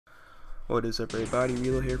What is up, everybody?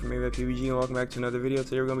 Relo here from AVAP PUBG, and welcome back to another video.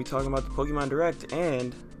 Today we're going to be talking about the Pokemon Direct,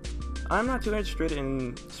 and I'm not too interested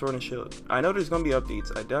in Sword and Shield. I know there's going to be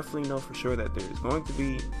updates. I definitely know for sure that there's going to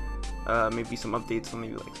be maybe some updates on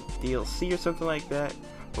maybe like some DLC or something like that.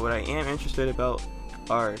 But what I am interested about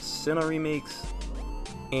are Sinnoh remakes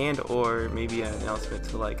and or maybe an announcement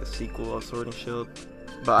to like a sequel of Sword and Shield.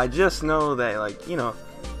 But I just know that, like, you know,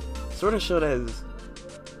 Sword and Shield has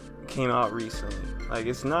came out recently. Like,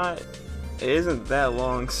 it isn't that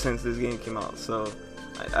long since this game came out, so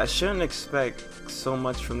I shouldn't expect so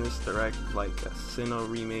much from this direct, like a Sinnoh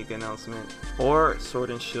remake announcement or Sword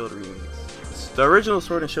and Shield remakes. The original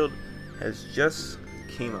Sword and Shield has just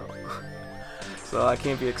came out, so I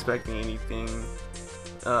can't be expecting anything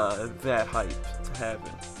that hype to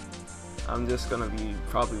happen. I'm just gonna be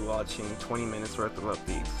probably watching 20 minutes worth of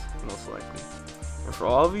updates, most likely. And for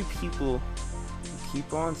all of you people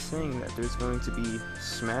keep on saying that there's going to be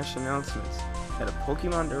Smash announcements at a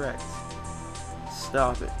Pokemon Direct,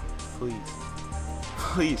 stop it, please.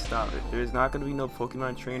 Please stop it. There's not going to be no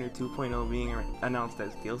Pokemon Trainer 2.0 being announced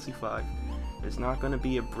as DLC 5. There's not going to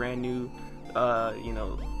be a brand new,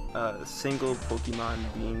 single Pokemon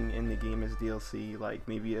being in the game as DLC, like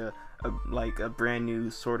maybe a brand new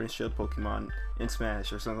Sword and Shield Pokemon in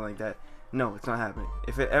Smash or something like that. No, it's not happening.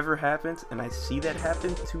 If it ever happens, and I see that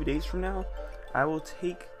happen 2 days from now, I will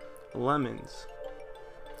take lemons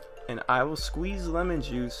and I will squeeze lemon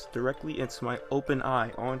juice directly into my open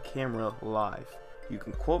eye on camera live. You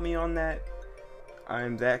can quote me on that. I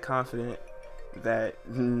am that confident that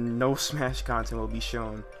no Smash content will be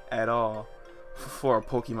shown at all for a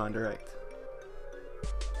Pokemon Direct.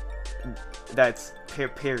 That's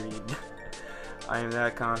period. I am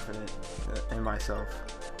that confident in myself.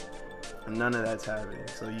 None of that's happening,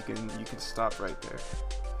 so you can stop right there.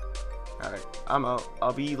 Alright, I'm out.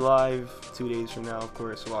 I'll be live 2 days from now, of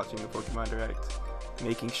course, watching the Pokemon Direct,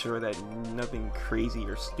 making sure that nothing crazy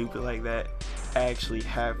or stupid like that actually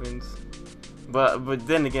happens. But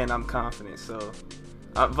then again, I'm confident, so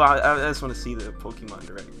I just want to see the Pokemon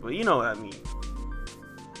Direct. But you know what I mean.